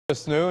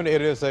This noon,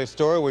 it is a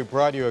story we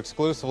brought you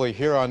exclusively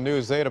here on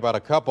News 8 about a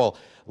couple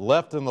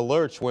left in the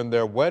lurch when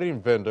their wedding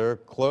vendor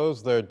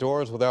closed their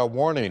doors without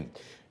warning.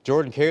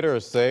 Jordan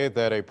caterers say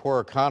that a poor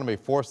economy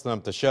forced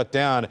them to shut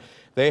down.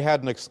 They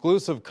had an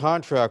exclusive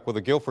contract with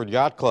the Guilford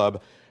Yacht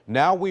Club.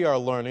 Now we are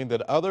learning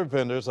that other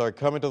vendors are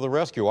coming to the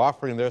rescue,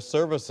 offering their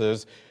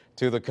services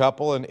to the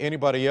couple and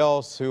anybody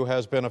else who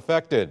has been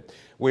affected.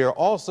 We are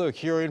also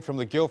hearing from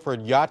the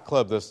Guilford Yacht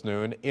Club this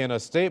noon. In a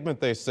statement,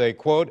 they say,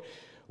 quote,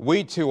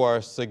 "We too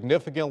are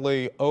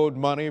significantly owed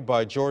money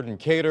by Jordan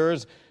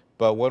caterers,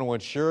 but want to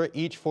ensure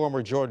each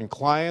former Jordan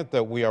client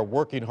that we are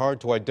working hard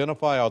to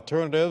identify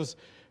alternatives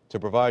to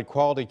provide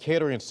quality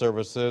catering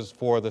services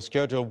for the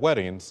scheduled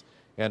weddings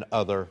and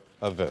other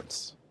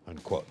events,"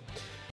 unquote.